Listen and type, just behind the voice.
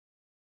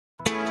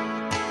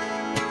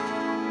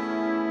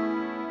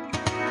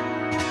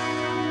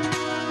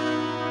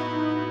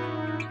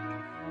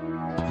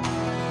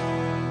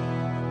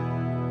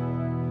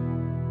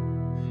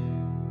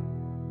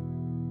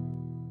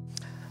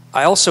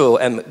I also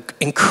am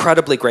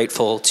incredibly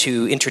grateful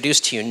to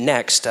introduce to you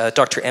next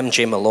Dr.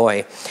 MJ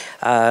Milloy.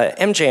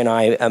 MJ and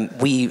I,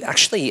 we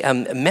actually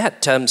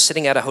met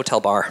sitting at a hotel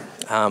bar.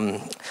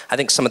 I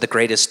think some of the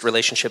greatest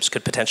relationships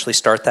could potentially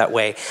start that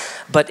way.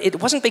 But it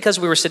wasn't because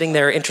we were sitting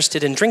there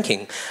interested in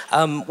drinking.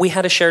 We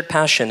had a shared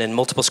passion in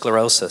multiple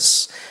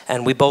sclerosis,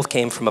 and we both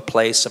came from a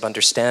place of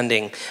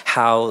understanding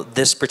how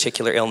this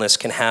particular illness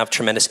can have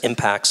tremendous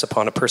impacts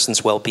upon a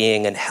person's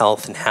well-being and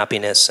health and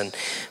happiness, and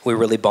we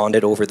really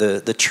bonded over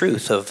the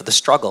truth of the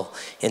struggle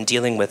in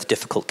dealing with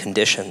difficult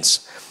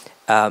conditions.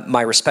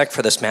 My respect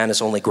for this man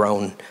has only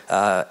grown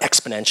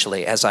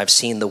exponentially as I've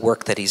seen the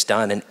work that he's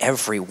done, and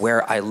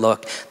everywhere I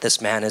look,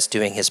 this man is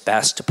doing his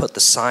best to put the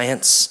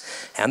science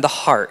and the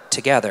heart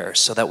together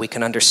so that we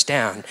can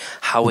understand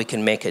how we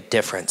can make a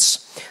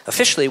difference.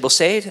 Officially, we'll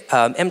say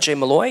MJ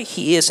Milloy,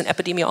 he is an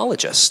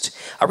epidemiologist,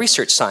 a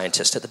research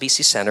scientist at the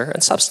BC Centre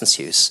on Substance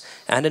Use,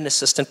 and an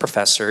assistant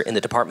professor in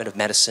the Department of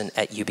Medicine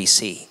at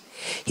UBC.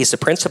 He's the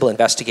principal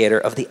investigator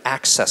of the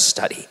ACCESS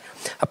study,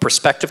 a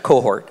prospective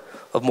cohort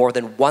of more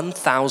than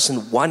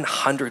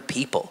 1,100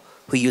 people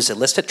who use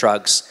illicit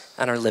drugs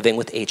and are living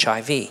with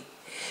HIV.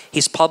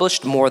 He's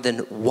published more than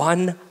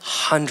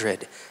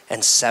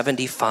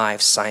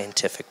 175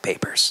 scientific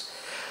papers.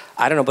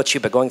 I don't know about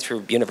you, but going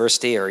through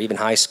university or even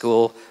high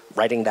school,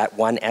 writing that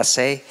one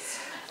essay,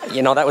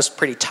 you know, that was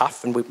pretty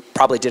tough, and we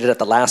probably did it at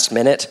the last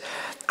minute.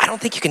 I don't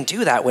think you can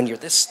do that when you're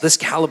this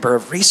caliber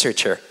of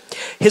researcher.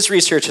 His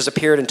research has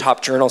appeared in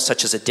top journals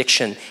such as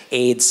Addiction,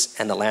 AIDS,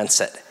 and The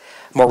Lancet.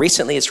 More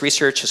recently, his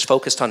research has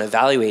focused on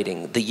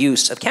evaluating the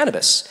use of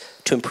cannabis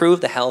to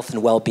improve the health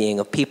and well-being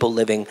of people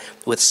living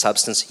with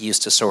substance use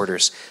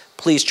disorders.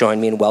 Please join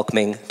me in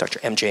welcoming Dr.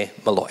 MJ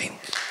Milloy.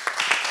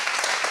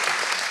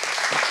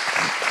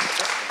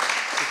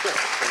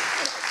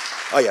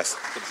 Oh, yes.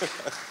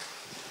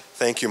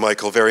 Thank you,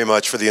 Michael, very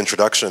much for the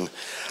introduction.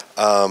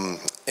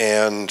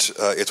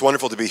 It's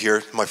wonderful to be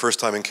here, my first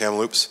time in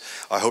Kamloops.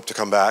 I hope to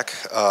come back.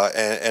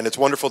 And it's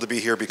wonderful to be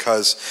here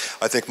because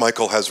I think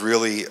Michael has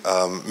really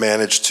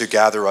managed to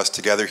gather us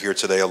together here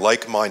today, a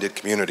like-minded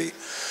community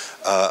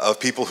of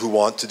people who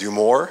want to do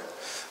more,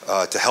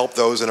 to help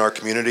those in our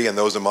community and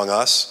those among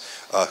us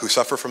who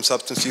suffer from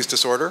substance use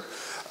disorder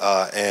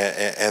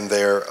and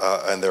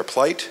their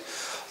plight.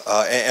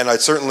 And I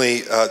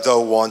certainly,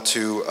 though, want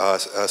to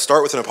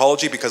start with an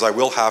apology because I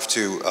will have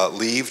to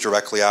leave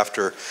directly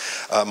after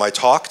my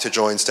talk to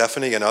join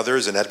Stephanie and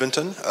others in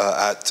Edmonton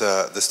at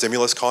the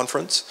Stimulus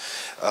Conference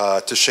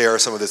to share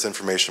some of this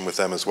information with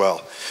them as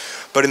well.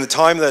 But in the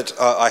time that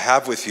I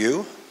have with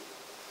you,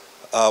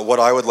 what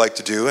I would like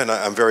to do, and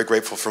I'm very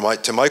grateful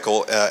to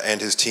Michael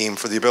and his team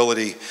for the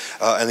ability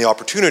and the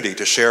opportunity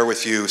to share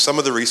with you some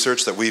of the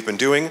research that we've been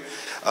doing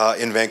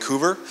in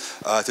Vancouver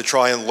to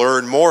try and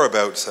learn more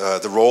about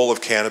the role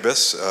of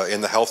cannabis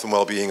in the health and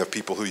well-being of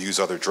people who use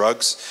other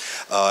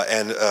drugs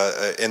and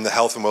in the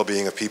health and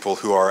well-being of people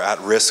who are at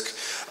risk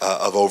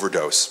of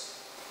overdose.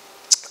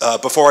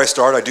 Before I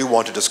start, I do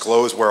want to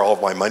disclose where all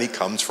of my money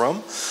comes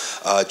from,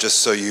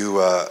 just so you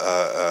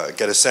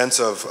get a sense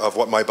of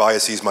what my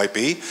biases might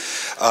be.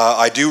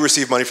 I do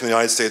receive money from the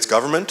United States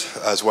government,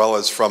 as well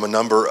as from a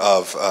number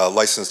of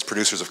licensed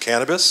producers of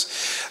cannabis.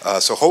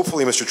 So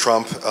hopefully Mr.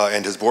 Trump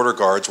and his border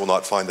guards will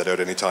not find that out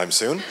anytime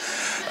soon.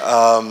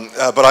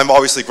 But I'm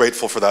obviously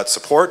grateful for that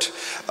support,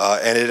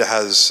 and it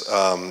has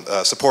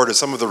supported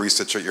some of the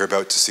research that you're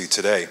about to see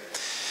today.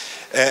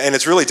 And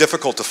it's really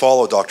difficult to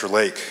follow Dr.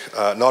 Lake,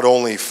 not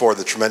only for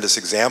the tremendous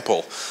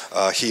example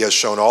he has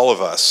shown all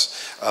of us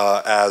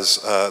as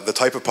the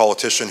type of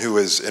politician who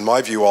is, in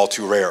my view, all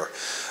too rare.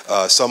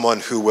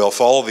 Someone who will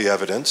follow the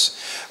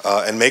evidence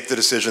and make the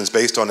decisions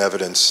based on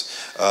evidence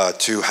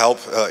to help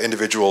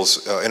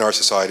individuals in our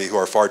society who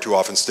are far too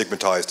often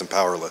stigmatized and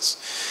powerless.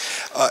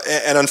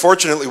 And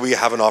unfortunately, we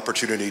have an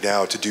opportunity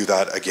now to do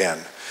that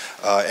again.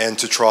 And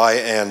to try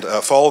and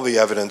follow the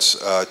evidence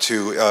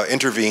to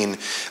intervene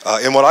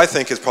in what I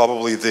think is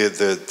probably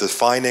the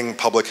defining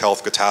public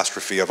health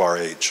catastrophe of our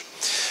age.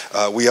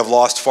 We have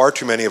lost far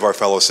too many of our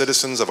fellow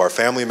citizens, of our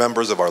family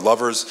members, of our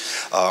lovers,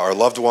 our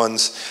loved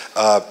ones,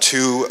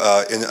 to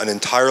an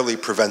entirely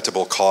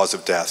preventable cause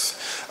of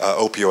death,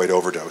 opioid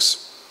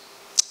overdose.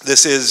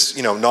 This is,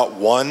 not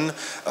one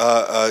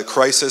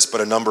crisis,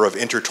 but a number of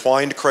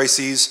intertwined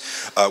crises,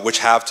 which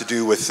have to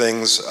do with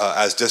things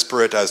as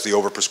disparate as the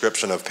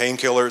overprescription of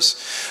painkillers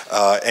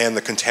and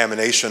the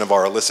contamination of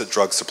our illicit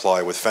drug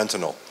supply with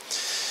fentanyl.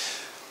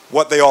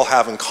 What they all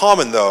have in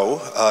common,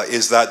 though,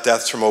 is that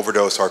deaths from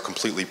overdose are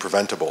completely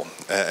preventable.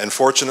 And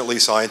fortunately,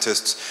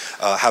 scientists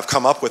have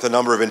come up with a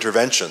number of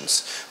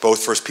interventions,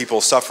 both for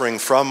people suffering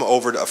from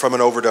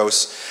an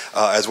overdose,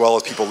 as well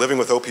as people living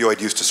with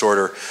opioid use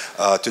disorder,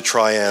 to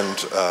try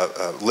and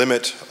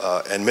limit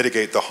and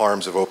mitigate the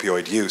harms of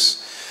opioid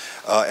use.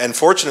 And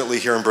fortunately,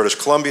 here in British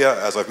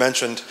Columbia, as I've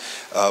mentioned,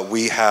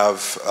 we have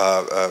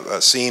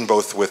seen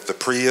both with the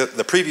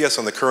previous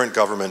and the current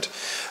government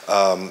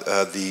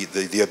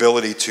the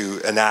ability to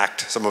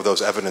enact some of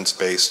those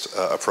evidence-based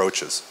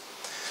approaches.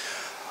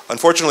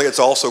 Unfortunately, it's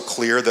also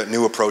clear that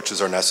new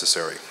approaches are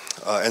necessary.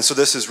 And so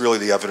this is really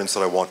the evidence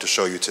that I want to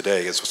show you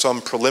today. It's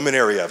some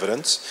preliminary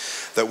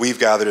evidence that we've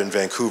gathered in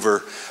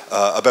Vancouver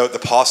about the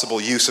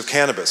possible use of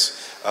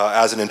cannabis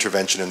as an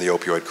intervention in the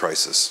opioid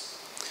crisis.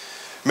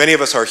 Many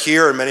of us are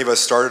here, and many of us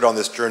started on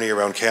this journey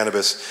around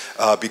cannabis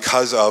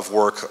because of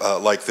work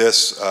like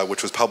this,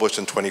 which was published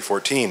in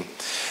 2014.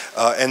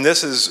 And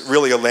this is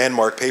really a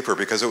landmark paper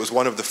because it was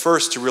one of the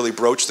first to really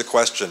broach the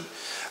question,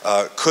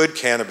 could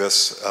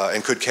cannabis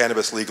and could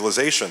cannabis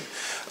legalization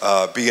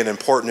be an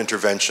important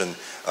intervention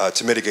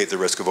to mitigate the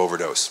risk of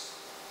overdose?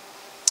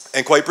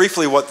 And quite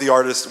briefly, what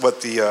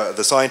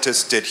the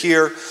scientists did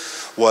here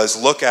was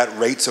look at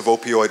rates of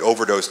opioid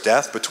overdose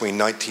death between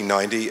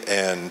 1990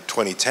 and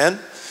 2010.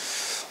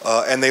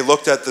 And they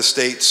looked at the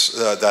states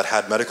that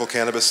had medical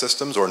cannabis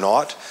systems or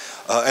not,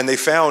 and they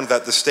found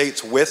that the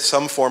states with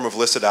some form of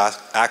licit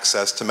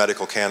access to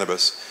medical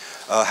cannabis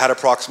had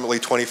approximately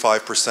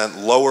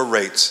 25% lower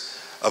rates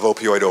of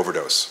opioid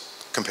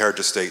overdose compared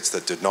to states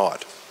that did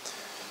not.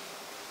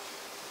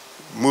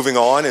 Moving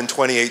on, in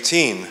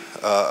 2018,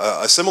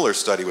 a similar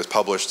study was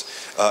published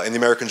in the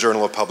American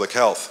Journal of Public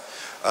Health,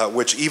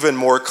 which even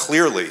more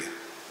clearly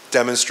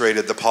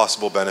demonstrated the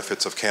possible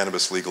benefits of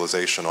cannabis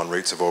legalization on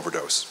rates of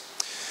overdose.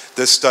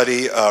 This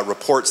study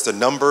reports the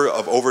number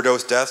of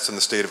overdose deaths in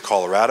the state of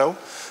Colorado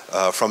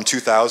from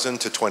 2000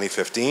 to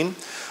 2015.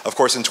 Of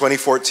course, in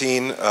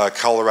 2014,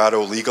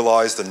 Colorado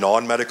legalized the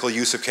non-medical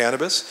use of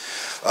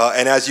cannabis.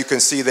 And as you can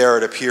see there,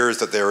 it appears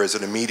that there is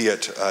an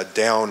immediate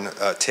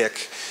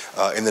downtick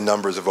in the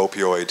numbers of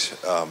opioid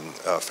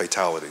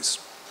fatalities.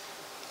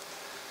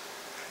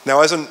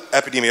 Now, as an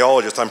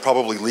epidemiologist, I'm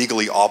probably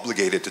legally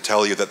obligated to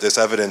tell you that this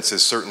evidence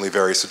is certainly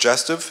very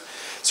suggestive,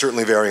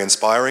 certainly very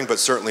inspiring, but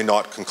certainly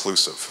not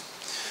conclusive.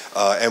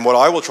 And what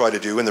I will try to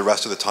do in the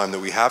rest of the time that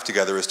we have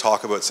together is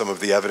talk about some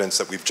of the evidence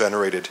that we've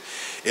generated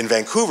in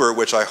Vancouver,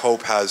 which I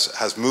hope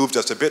has moved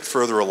us a bit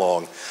further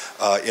along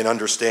in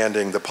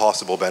understanding the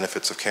possible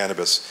benefits of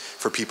cannabis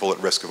for people at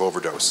risk of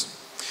overdose.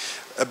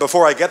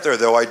 Before I get there,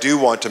 though, I do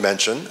want to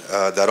mention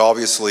that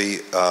obviously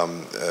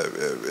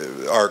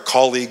our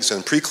colleagues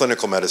in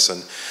preclinical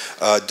medicine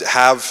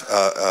have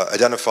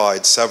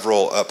identified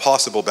several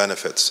possible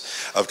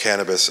benefits of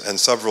cannabis and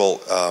several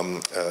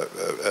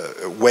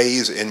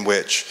ways in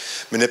which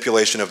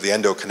manipulation of the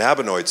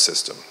endocannabinoid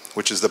system,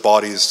 which is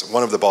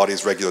one of the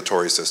body's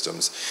regulatory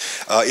systems,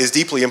 is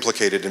deeply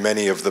implicated in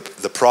many of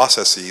the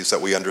processes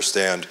that we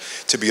understand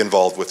to be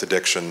involved with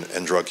addiction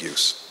and drug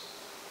use.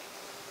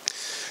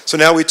 So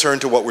now we turn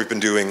to what we've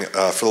been doing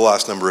for the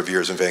last number of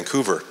years in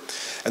Vancouver.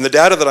 And the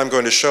data that I'm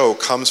going to show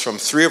comes from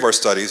 3 of our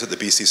studies at the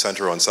BC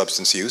Centre on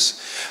Substance Use,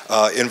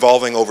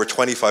 involving over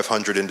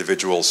 2,500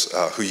 individuals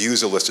who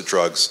use illicit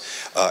drugs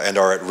and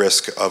are at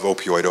risk of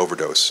opioid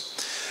overdose.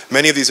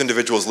 Many of these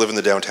individuals live in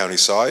the downtown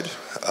east side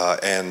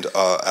and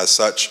as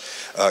such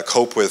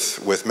cope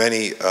with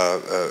many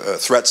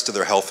threats to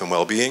their health and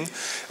well-being,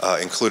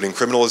 including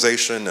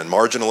criminalization and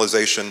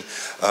marginalization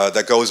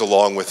that goes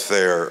along with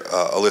their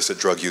illicit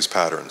drug use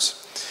patterns.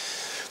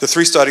 The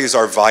 3 studies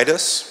are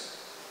VIDUS,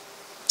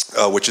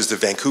 which is the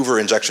Vancouver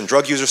Injection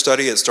Drug User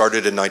Study. It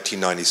started in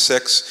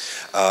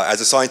 1996 as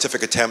a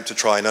scientific attempt to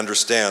try and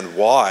understand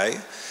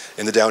why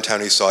in the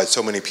downtown east side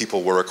so many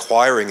people were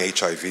acquiring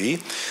HIV,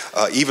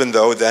 even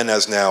though then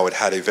as now it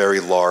had a very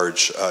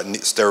large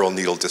sterile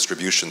needle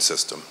distribution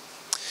system.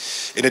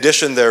 In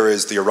addition, there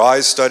is the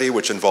ARISE study,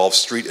 which involves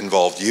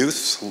street-involved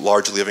youth,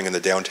 largely living in the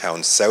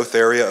downtown south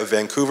area of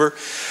Vancouver.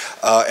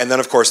 And then,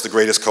 of course, the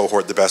greatest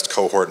cohort, the best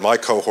cohort, my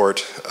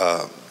cohort,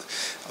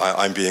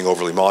 I'm being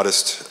overly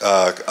modest,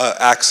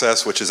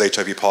 Access, which is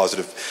HIV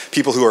positive,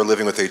 people who are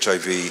living with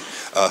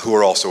HIV who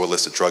are also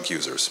illicit drug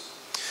users.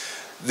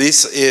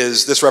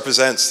 This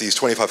represents, these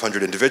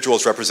 2,500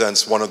 individuals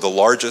represents one of the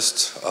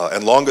largest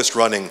and longest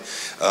running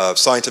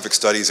scientific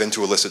studies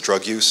into illicit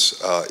drug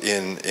use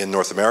in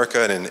North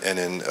America and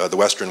in the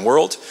Western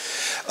world.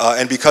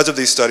 And because of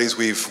these studies,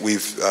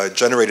 we've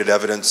generated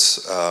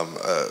evidence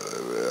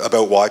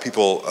about why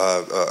people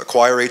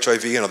acquire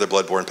HIV and other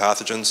bloodborne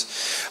pathogens,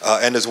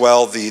 and as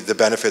well the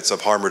benefits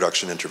of harm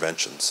reduction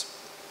interventions.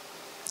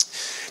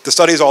 The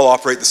studies all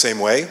operate the same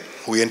way.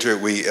 We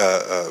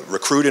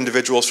recruit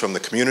individuals from the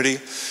community,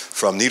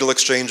 from needle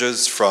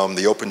exchanges, from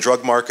the open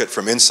drug market,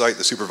 from Insight,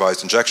 the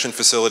supervised injection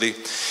facility.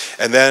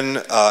 And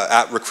then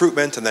at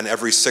recruitment, and then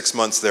every 6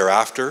 months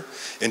thereafter,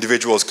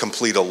 individuals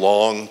complete a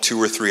long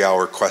 2 or 3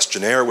 hour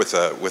questionnaire with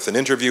an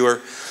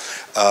interviewer.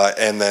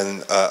 And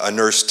then a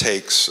nurse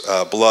takes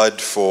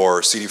blood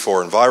for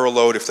CD4 and viral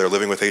load if they're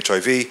living with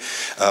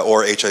HIV,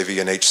 or HIV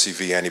and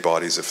HCV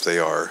antibodies if they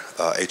are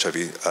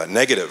HIV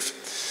negative.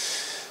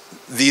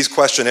 These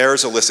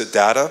questionnaires elicit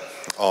data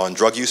on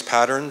drug use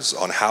patterns,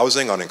 on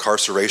housing, on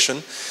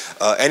incarceration,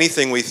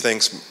 anything we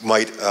think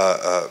might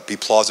be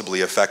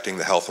plausibly affecting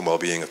the health and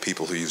well-being of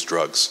people who use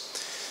drugs.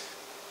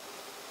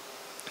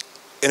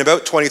 in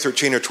about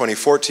 2013 or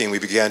 2014, we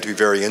began to be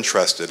very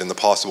interested in the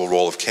possible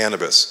role of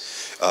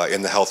cannabis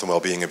in the health and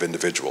well-being of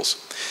individuals.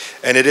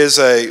 And it is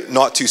a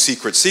not too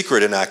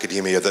secret in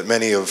academia that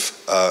many of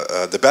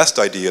the best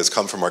ideas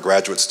come from our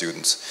graduate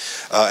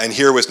students. And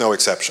here was no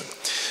exception.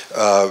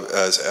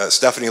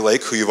 Stephanie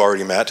Lake, who you've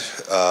already met,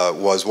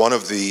 was one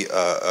of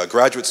the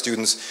graduate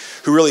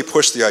students who really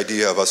pushed the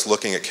idea of us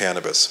looking at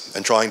cannabis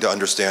and trying to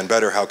understand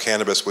better how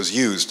cannabis was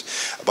used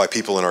by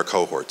people in our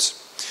cohorts.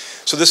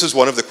 So this is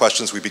one of the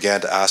questions we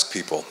began to ask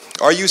people.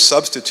 Are you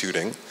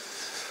substituting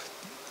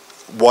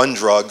one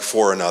drug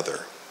for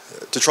another?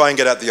 To try and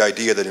get at the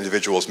idea that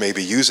individuals may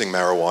be using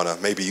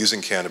marijuana, may be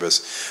using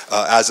cannabis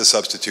as a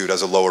substitute,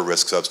 as a lower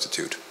risk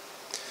substitute.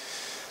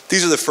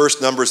 These are the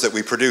first numbers that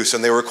we produced,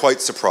 and they were quite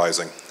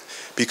surprising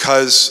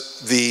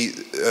because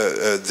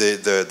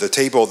the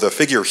table, the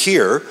figure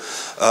here,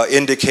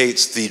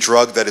 indicates the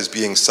drug that is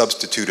being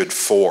substituted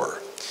for.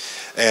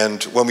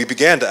 And when we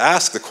began to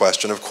ask the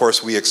question, of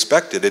course, we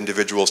expected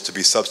individuals to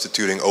be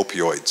substituting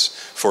opioids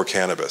for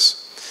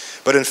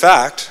cannabis. But in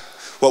fact,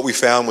 what we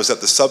found was that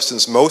the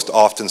substance most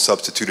often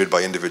substituted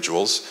by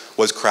individuals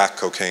was crack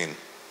cocaine.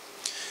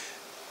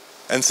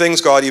 And things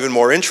got even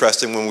more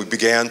interesting when we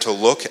began to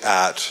look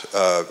at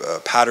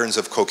patterns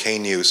of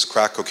cocaine use,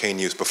 crack cocaine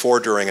use, before,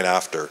 during, and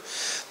after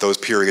those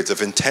periods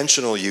of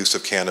intentional use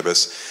of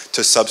cannabis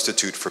to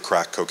substitute for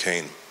crack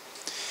cocaine.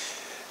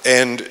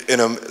 And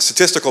in a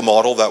statistical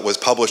model that was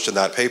published in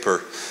that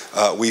paper,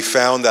 we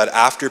found that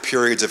after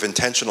periods of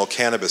intentional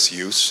cannabis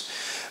use,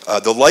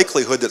 the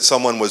likelihood that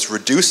someone was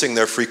reducing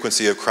their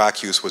frequency of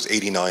crack use was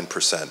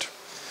 89%.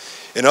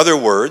 In other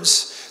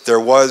words, there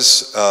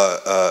was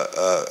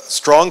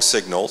strong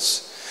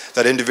signals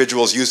that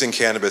individuals using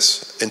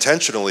cannabis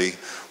intentionally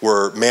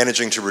were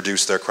managing to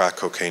reduce their crack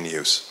cocaine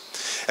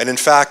use. And in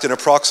fact, in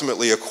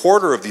approximately a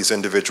quarter of these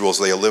individuals,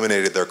 they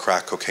eliminated their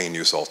crack cocaine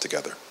use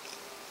altogether.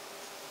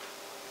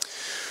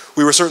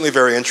 We were certainly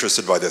very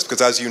interested by this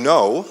because, as you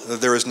know,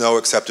 there is no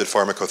accepted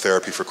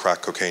pharmacotherapy for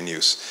crack cocaine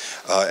use.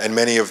 And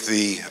many of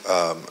the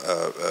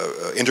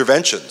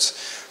interventions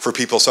for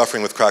people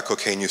suffering with crack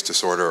cocaine use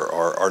disorder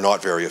are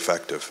not very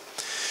effective.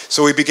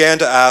 So we began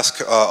to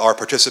ask our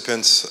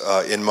participants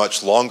in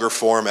much longer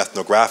form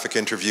ethnographic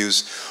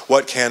interviews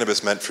what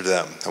cannabis meant for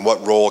them and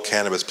what role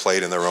cannabis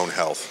played in their own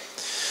health.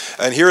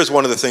 And here is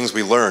one of the things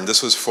we learned.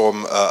 This was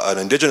from an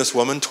Indigenous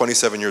woman,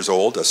 27 years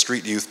old, a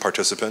street youth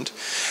participant.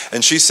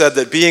 And she said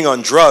that being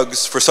on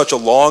drugs for such a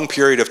long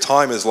period of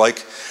time is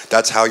like,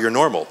 that's how you're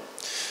normal.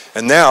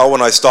 And now,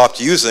 when I stopped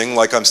using,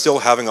 like I'm still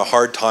having a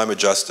hard time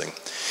adjusting.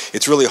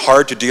 It's really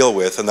hard to deal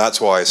with, and that's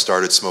why I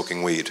started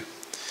smoking weed.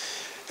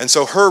 And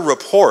so her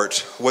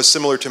report was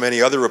similar to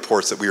many other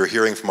reports that we were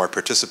hearing from our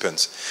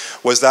participants,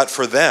 was that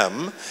for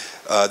them,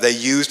 they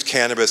used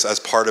cannabis as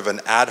part of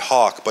an ad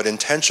hoc but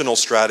intentional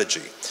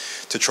strategy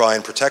to try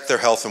and protect their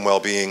health and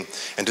well-being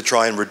and to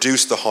try and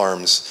reduce the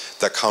harms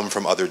that come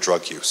from other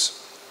drug use.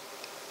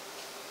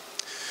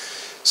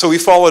 So we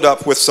followed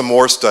up with some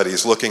more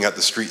studies looking at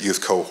the street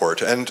youth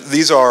cohort. And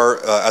these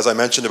are, as I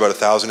mentioned, about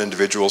 1,000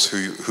 individuals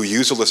who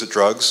use illicit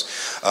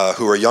drugs,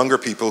 who are younger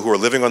people who are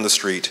living on the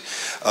street.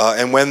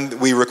 And when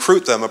we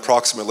recruit them,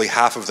 approximately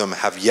half of them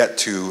have yet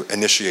to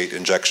initiate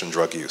injection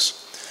drug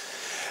use.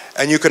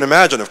 And you can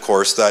imagine, of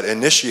course, that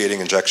initiating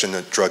injection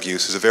drug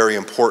use is a very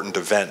important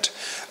event,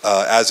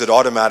 as it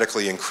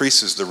automatically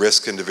increases the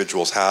risk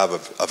individuals have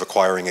of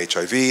acquiring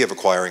HIV, of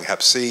acquiring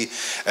Hep C,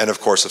 and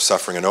of course of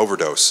suffering an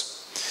overdose.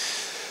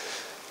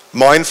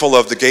 Mindful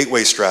of the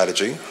gateway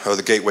strategy, or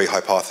the gateway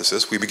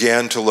hypothesis, we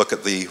began to look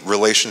at the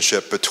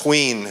relationship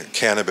between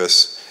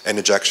cannabis and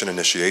injection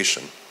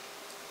initiation.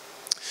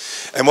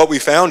 And what we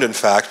found, in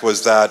fact,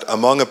 was that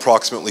among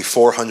approximately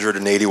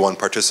 481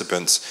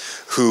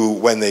 participants who,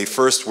 when they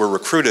first were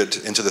recruited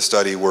into the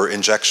study, were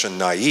injection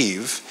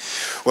naive,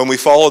 when we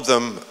followed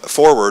them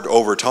forward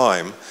over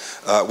time,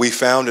 we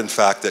found, in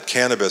fact, that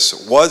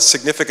cannabis was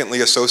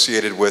significantly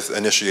associated with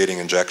initiating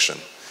injection.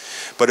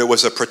 But it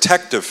was a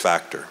protective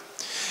factor.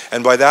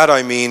 And by that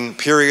I mean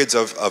periods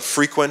of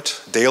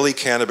frequent daily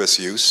cannabis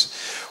use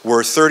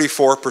were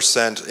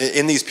 34%,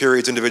 in these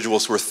periods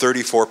individuals were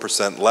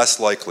 34% less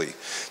likely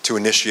to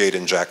initiate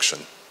injection.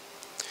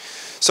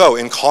 So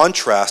in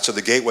contrast to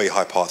the gateway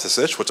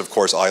hypothesis, which of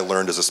course I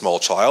learned as a small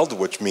child,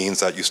 which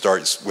means that you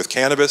start with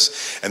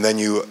cannabis and then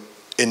you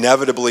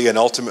inevitably and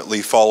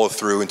ultimately follow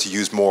through and to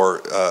use more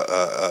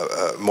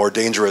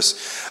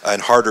dangerous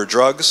and harder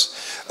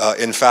drugs.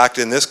 In fact,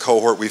 in this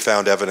cohort we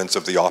found evidence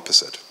of the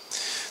opposite.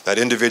 That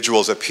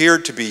individuals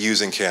appeared to be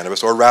using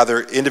cannabis, or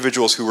rather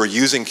individuals who were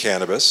using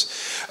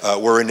cannabis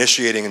were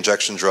initiating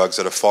injection drugs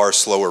at a far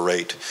slower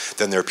rate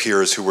than their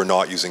peers who were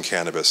not using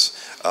cannabis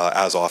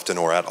as often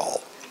or at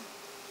all.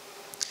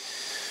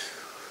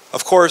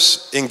 Of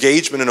course,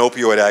 engagement in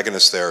opioid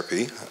agonist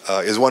therapy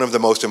is one of the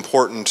most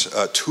important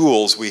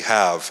tools we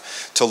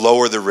have to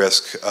lower the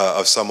risk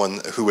of someone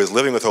who is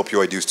living with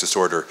opioid use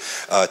disorder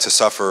to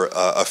suffer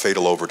a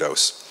fatal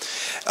overdose.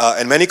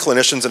 And many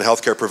clinicians and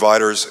healthcare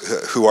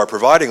providers who are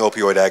providing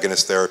opioid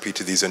agonist therapy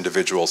to these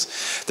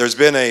individuals, there's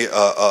been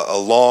a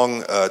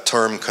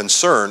long-term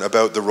concern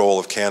about the role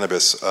of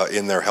cannabis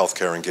in their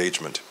healthcare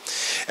engagement.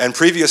 And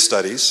previous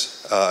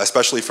studies,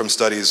 especially from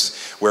studies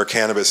where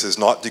cannabis is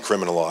not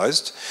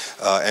decriminalized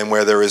and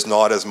where there is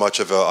not as much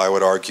of a, I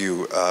would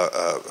argue,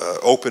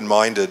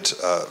 open-minded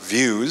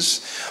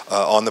views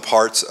on the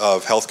parts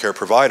of healthcare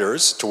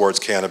providers towards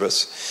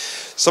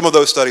cannabis. Some of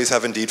those studies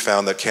have indeed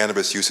found that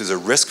cannabis use is a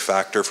risk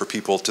factor for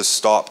people to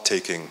stop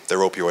taking their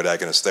opioid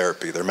agonist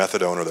therapy, their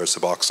methadone or their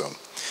Suboxone.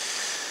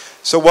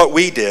 So what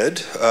we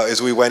did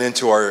is we went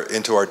into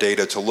our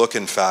data to look,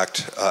 in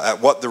fact, at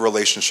what the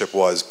relationship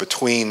was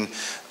between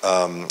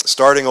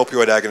starting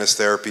opioid agonist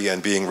therapy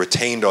and being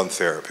retained on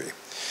therapy.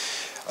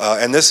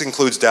 And this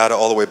includes data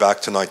all the way back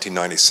to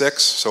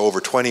 1996, so over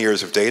 20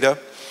 years of data.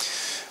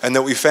 And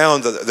that we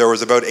found that there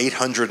was about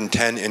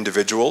 810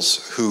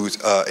 individuals who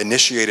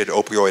initiated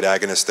opioid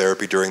agonist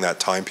therapy during that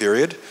time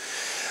period.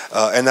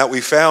 And that we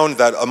found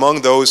that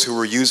among those who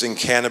were using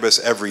cannabis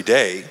every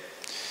day,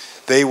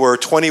 they were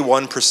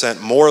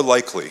 21% more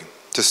likely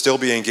to still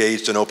be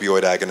engaged in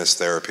opioid agonist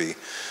therapy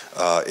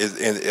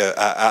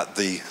at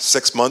the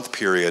 6-month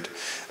period,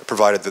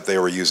 provided that they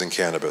were using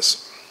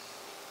cannabis.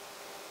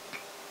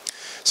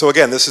 So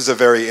again, this is a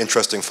very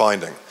interesting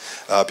finding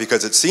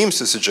because it seems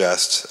to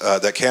suggest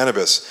that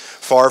cannabis,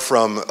 far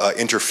from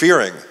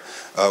interfering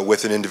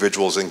with an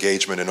individual's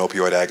engagement in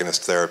opioid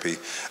agonist therapy,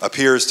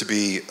 appears to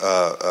be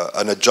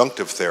an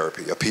adjunctive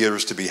therapy,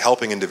 appears to be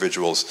helping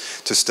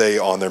individuals to stay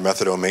on their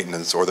methadone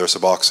maintenance or their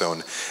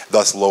Suboxone,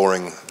 thus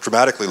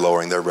dramatically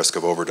lowering their risk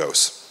of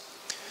overdose.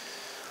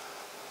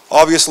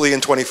 Obviously,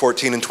 in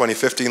 2014 and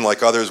 2015,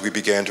 like others, we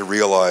began to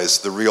realize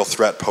the real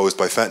threat posed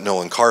by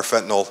fentanyl and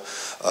carfentanyl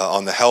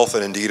on the health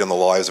and indeed on the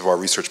lives of our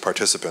research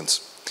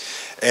participants.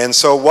 And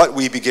so what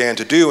we began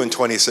to do in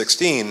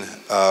 2016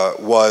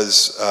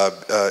 was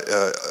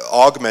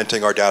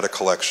augmenting our data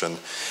collection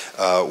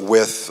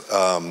with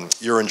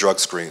urine drug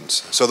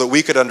screens so that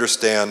we could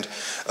understand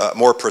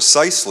more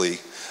precisely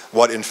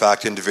what, in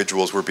fact,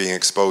 individuals were being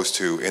exposed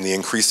to in the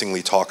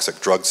increasingly toxic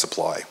drug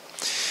supply.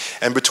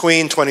 And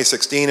between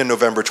 2016 and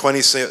November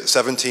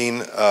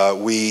 2017,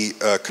 we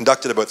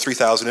conducted about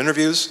 3,000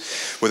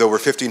 interviews with over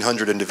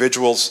 1,500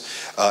 individuals.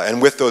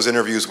 And with those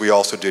interviews, we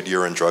also did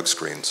urine drug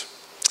screens.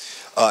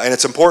 And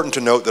it's important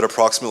to note that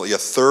approximately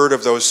 1/3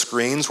 of those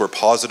screens were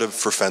positive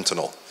for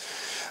fentanyl.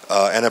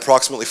 And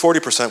approximately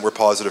 40% were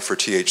positive for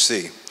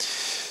THC.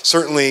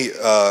 Certainly,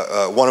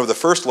 one of the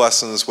first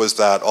lessons was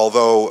that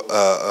although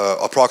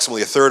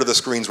approximately 1/3 of the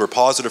screens were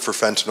positive for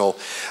fentanyl,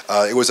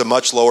 it was a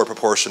much lower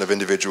proportion of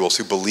individuals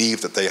who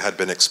believed that they had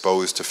been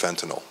exposed to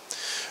fentanyl,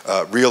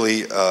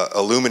 really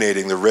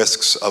illuminating the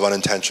risks of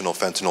unintentional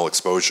fentanyl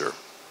exposure.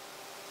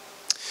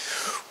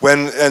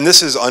 And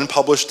this is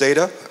unpublished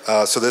data,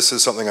 so this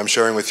is something I'm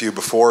sharing with you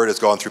before it has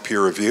gone through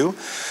peer review,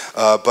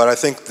 but I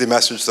think the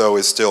message, though,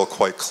 is still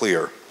quite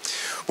clear.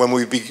 When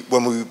we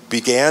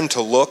began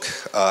to look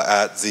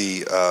at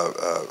the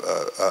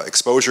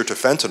exposure to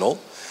fentanyl,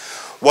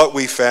 what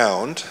we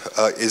found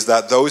is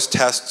that those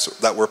tests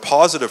that were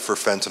positive for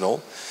fentanyl,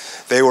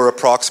 they were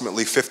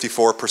approximately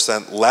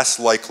 54% less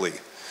likely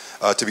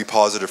to be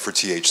positive for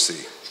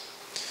THC.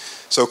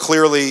 So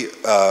clearly,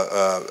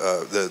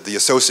 the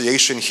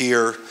association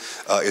here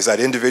is that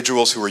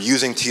individuals who were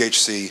using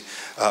THC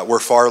were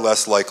far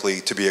less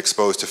likely to be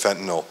exposed to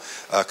fentanyl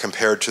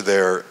compared to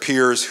their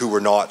peers who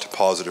were not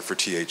positive for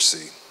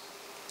THC.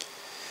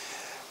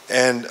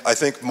 And I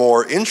think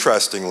more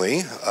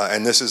interestingly,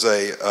 and this is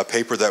a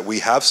paper that we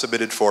have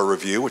submitted for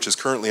review, which is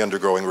currently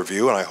undergoing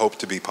review, and I hope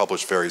to be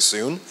published very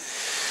soon,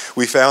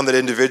 we found that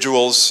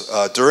individuals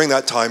during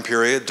that time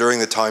period, during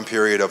the time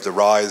period of the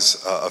rise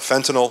of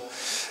fentanyl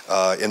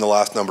in the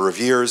last number of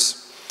years,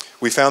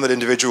 we found that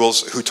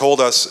individuals who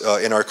told us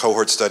in our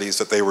cohort studies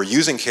that they were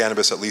using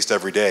cannabis at least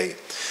every day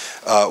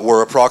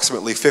were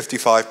approximately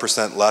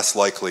 55% less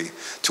likely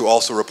to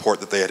also report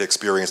that they had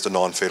experienced a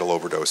non-fatal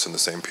overdose in the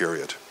same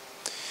period.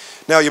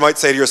 Now you might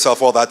say to yourself,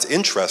 well, that's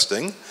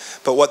interesting,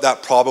 but what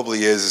that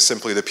probably is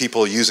simply that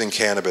people using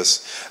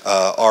cannabis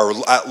are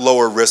at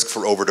lower risk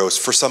for overdose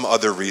for some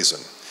other reason.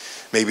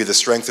 Maybe the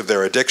strength of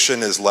their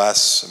addiction is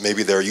less,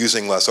 maybe they're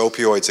using less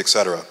opioids,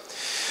 etc.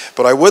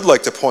 But I would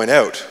like to point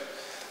out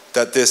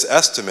that this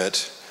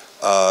estimate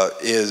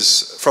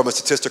is from a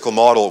statistical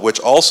model which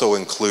also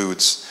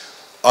includes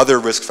other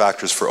risk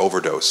factors for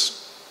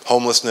overdose.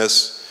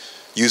 Homelessness,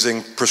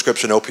 using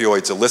prescription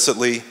opioids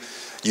illicitly,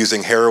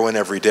 using heroin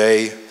every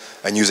day,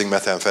 and using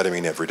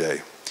methamphetamine every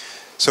day.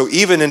 So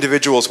even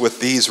individuals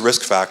with these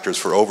risk factors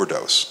for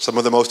overdose, some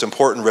of the most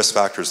important risk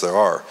factors there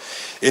are,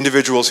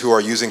 individuals who are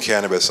using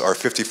cannabis are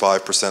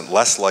 55%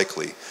 less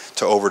likely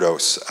to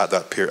overdose at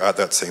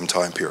that same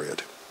time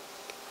period.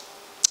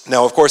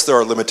 Now, of course, there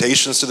are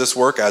limitations to this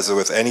work, as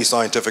with any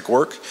scientific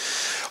work.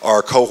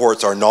 Our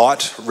cohorts are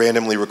not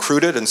randomly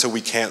recruited, and so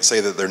we can't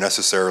say that they're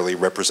necessarily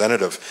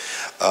representative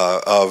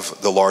of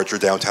the larger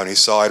downtown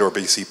east side or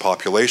BC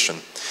population.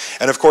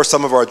 And of course,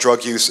 some of our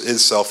drug use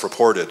is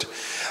self-reported.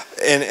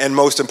 And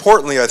most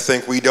importantly, I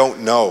think we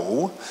don't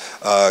know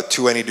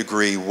to any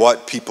degree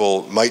what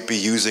people might be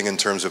using in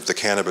terms of the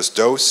cannabis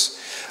dose,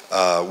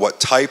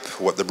 what type,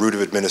 what the route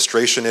of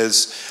administration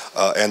is,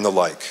 and the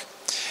like.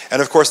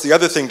 And of course, the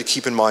other thing to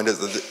keep in mind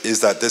is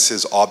that this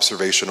is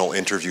observational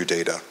interview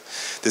data.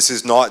 This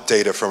is not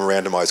data from a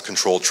randomized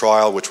controlled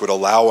trial, which would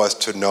allow us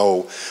to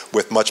know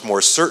with much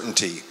more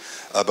certainty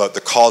about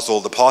the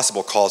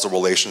possible causal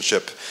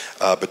relationship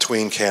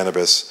between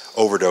cannabis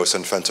overdose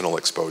and fentanyl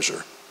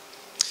exposure.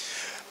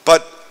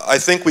 But I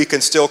think we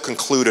can still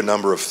conclude a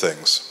number of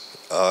things.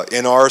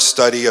 In our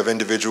study of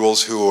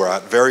individuals who are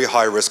at very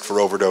high risk for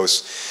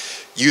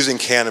overdose, using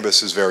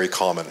cannabis is very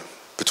common.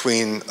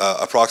 Between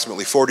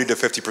approximately 40 to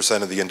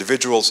 50% of the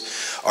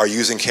individuals are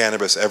using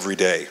cannabis every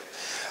day.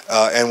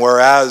 And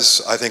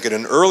whereas I think in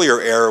an earlier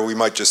era we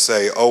might just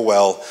say, oh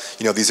well,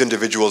 you know, these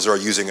individuals are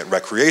using it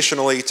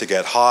recreationally to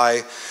get high.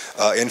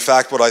 In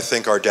fact, what I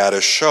think our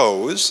data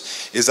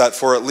shows is that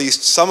for at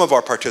least some of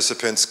our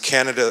participants,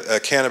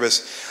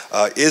 cannabis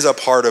is a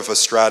part of a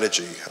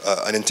strategy,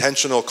 an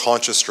intentional,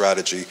 conscious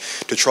strategy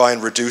to try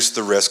and reduce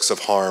the risks of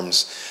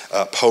harms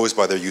posed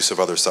by their use of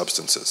other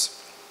substances.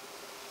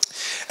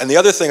 And the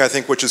other thing I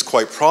think which is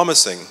quite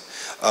promising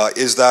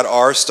is that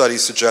our study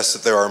suggests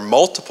that there are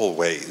multiple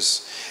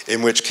ways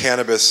in which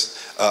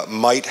cannabis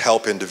might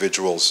help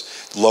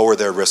individuals lower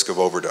their risk of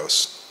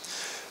overdose.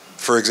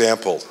 For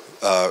example,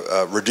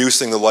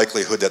 reducing the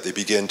likelihood that they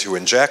begin to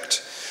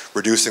inject,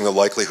 reducing the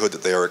likelihood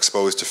that they are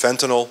exposed to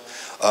fentanyl,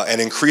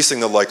 and increasing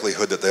the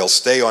likelihood that they'll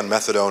stay on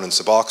methadone and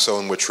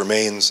Suboxone, which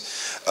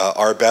remains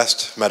our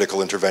best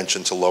medical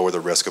intervention to lower the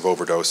risk of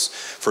overdose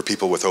for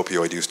people with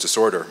opioid use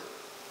disorder.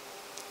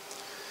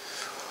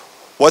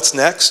 What's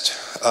next?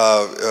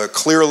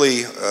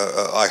 Clearly,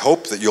 I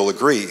hope that you'll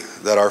agree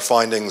that our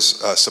findings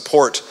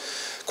support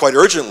quite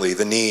urgently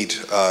the need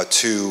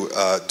to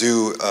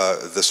do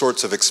the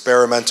sorts of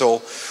experimental,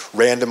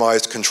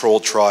 randomized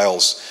controlled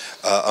trials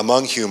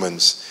among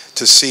humans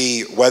to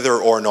see whether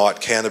or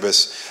not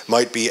cannabis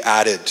might be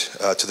added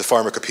to the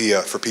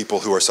pharmacopoeia for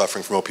people who are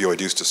suffering from opioid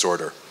use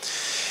disorder.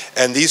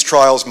 And these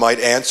trials might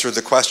answer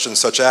the questions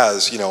such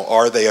as, you know,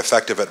 are they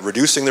effective at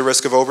reducing the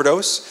risk of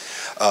overdose?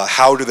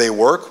 How do they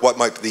work? What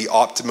might the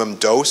optimum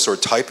dose or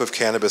type of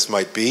cannabis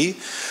might be?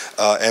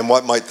 And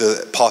what might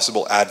the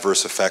possible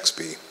adverse effects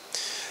be?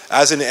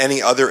 As in any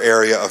other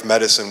area of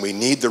medicine, we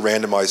need the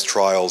randomized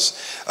trials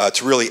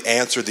to really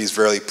answer these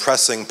very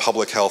pressing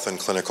public health and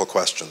clinical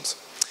questions.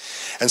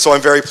 And so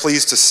I'm very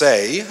pleased to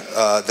say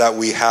that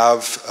we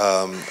have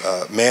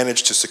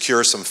managed to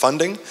secure some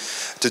funding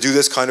to do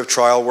this kind of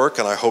trial work,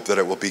 and I hope that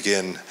it will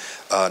begin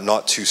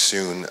not too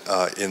soon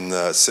in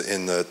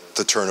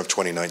the turn of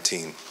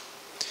 2019.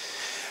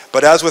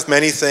 But as with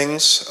many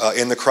things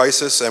in the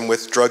crisis and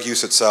with drug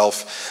use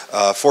itself,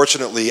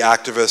 fortunately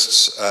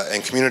activists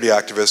and community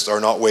activists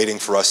are not waiting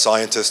for us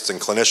scientists and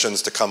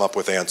clinicians to come up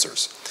with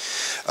answers.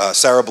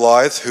 Sarah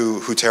Blythe,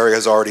 who Terry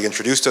has already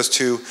introduced us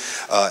to,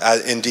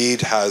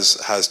 indeed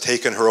has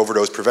taken her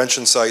overdose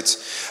prevention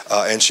sites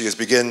and she has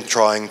begun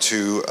trying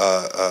to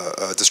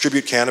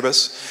distribute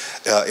cannabis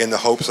in the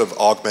hopes of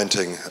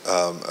augmenting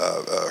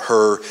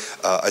her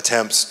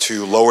attempts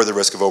to lower the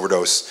risk of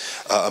overdose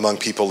among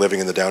people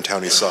living in the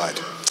downtown east side.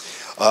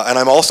 And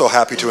I'm also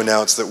happy to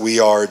announce that we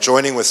are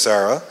joining with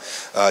Sarah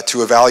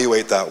to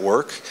evaluate that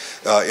work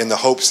in the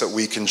hopes that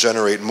we can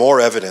generate more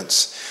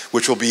evidence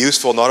which will be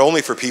useful not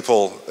only for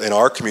people in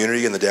our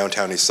community in the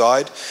downtown east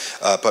side,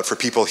 but for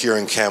people here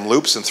in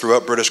Kamloops and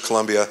throughout British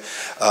Columbia,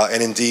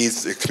 and indeed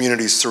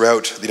communities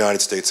throughout the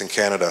United States and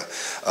Canada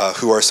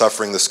who are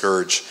suffering the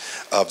scourge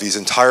of these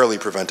entirely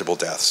preventable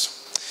deaths.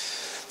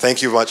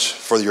 Thank you much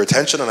for your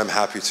attention, and I'm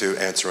happy to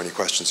answer any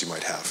questions you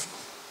might have.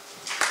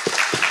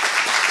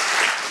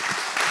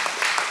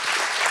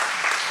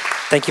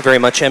 Thank you very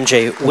much,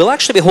 MJ. We'll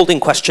actually be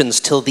holding questions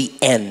till the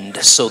end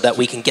so that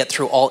we can get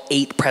through all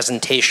 8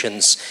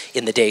 presentations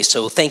in the day.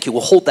 So thank you.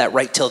 We'll hold that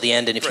right till the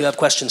end. And if you have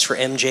questions for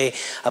MJ,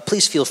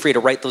 please feel free to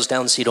write those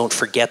down so you don't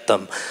forget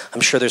them. I'm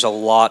sure there's a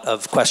lot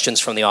of questions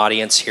from the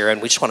audience here, and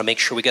we just want to make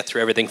sure we get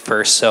through everything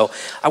first. So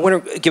I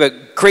want to give a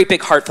great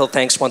big heartfelt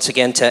thanks once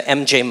again to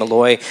MJ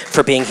Milloy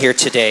for being here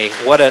today.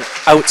 What an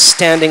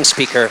outstanding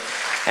speaker.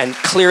 And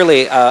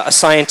clearly a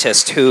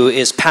scientist who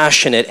is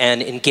passionate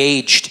and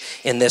engaged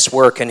in this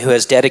work and who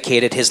has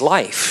dedicated his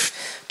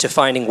life to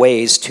finding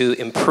ways to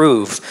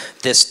improve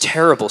this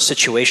terrible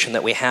situation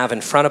that we have in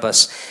front of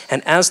us.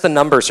 And as the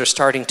numbers are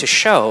starting to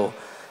show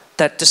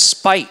that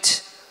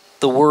despite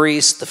the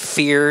worries, the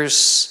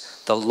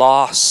fears, the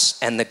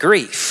loss, and the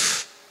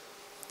grief,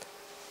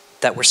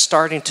 that we're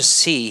starting to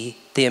see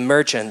the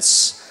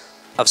emergence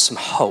of some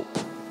hope.